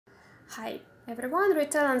Hi everyone,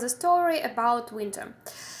 retelling the story about winter.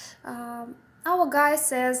 Our guy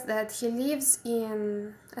says that he lives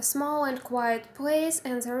in a small and quiet place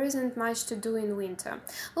and there isn't much to do in winter.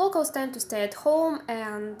 Locals tend to stay at home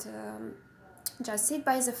and just sit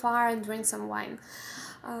by the fire and drink some wine.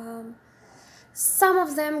 Some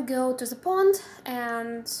of them go to the pond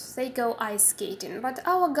and they go ice skating, but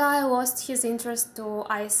our guy lost his interest to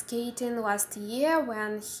ice skating last year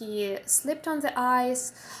when he slipped on the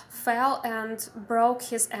ice, fell and broke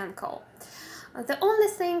his ankle. The only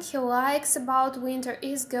thing he likes about winter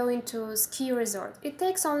is going to ski resort. It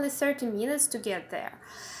takes only 30 minutes to get there.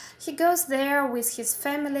 He goes there with his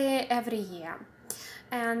family every year,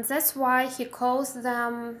 and that's why he calls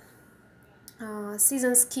them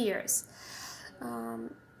season skiers.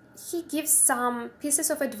 He gives some pieces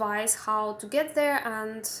of advice how to get there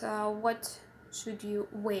and what should you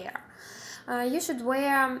wear. You should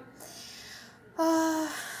wear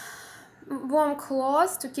warm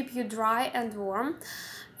clothes to keep you dry and warm.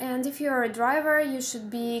 And if you're a driver, you should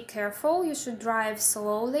be careful. You should drive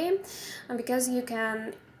slowly because you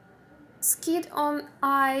can skid on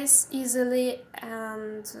ice easily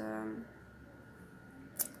and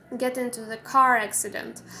get into the car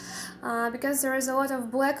accident because there is a lot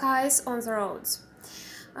of black ice on the roads.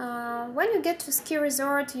 When you get to ski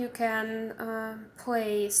resort, you can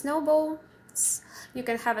play snowballs. You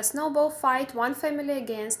can have a snowball fight, one family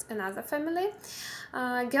against another family.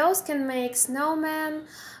 Girls can make snowmen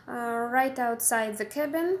right outside the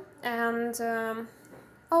cabin, and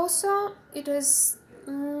also it is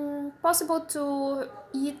possible to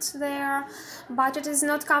eat there, but it is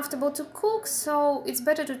not comfortable to cook, so it's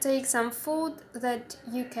better to take some food that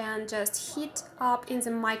you can just heat up in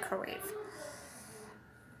the microwave.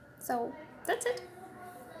 So that's it.